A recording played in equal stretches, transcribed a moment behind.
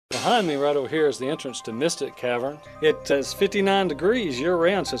Behind me right over here is the entrance to Mystic Cavern. It is 59 degrees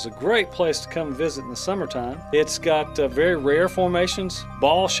year-round, so it's a great place to come visit in the summertime. It's got very rare formations,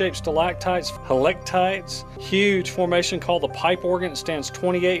 ball-shaped stalactites, helictites, huge formation called the pipe organ. It stands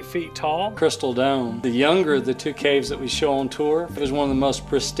 28 feet tall. Crystal Dome, the younger of the two caves that we show on tour. It is one of the most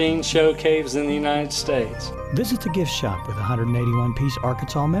pristine show caves in the United States. Visit the gift shop with a 181-piece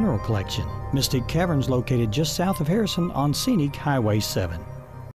Arkansas mineral collection. Mystic Caverns located just south of Harrison on scenic Highway 7.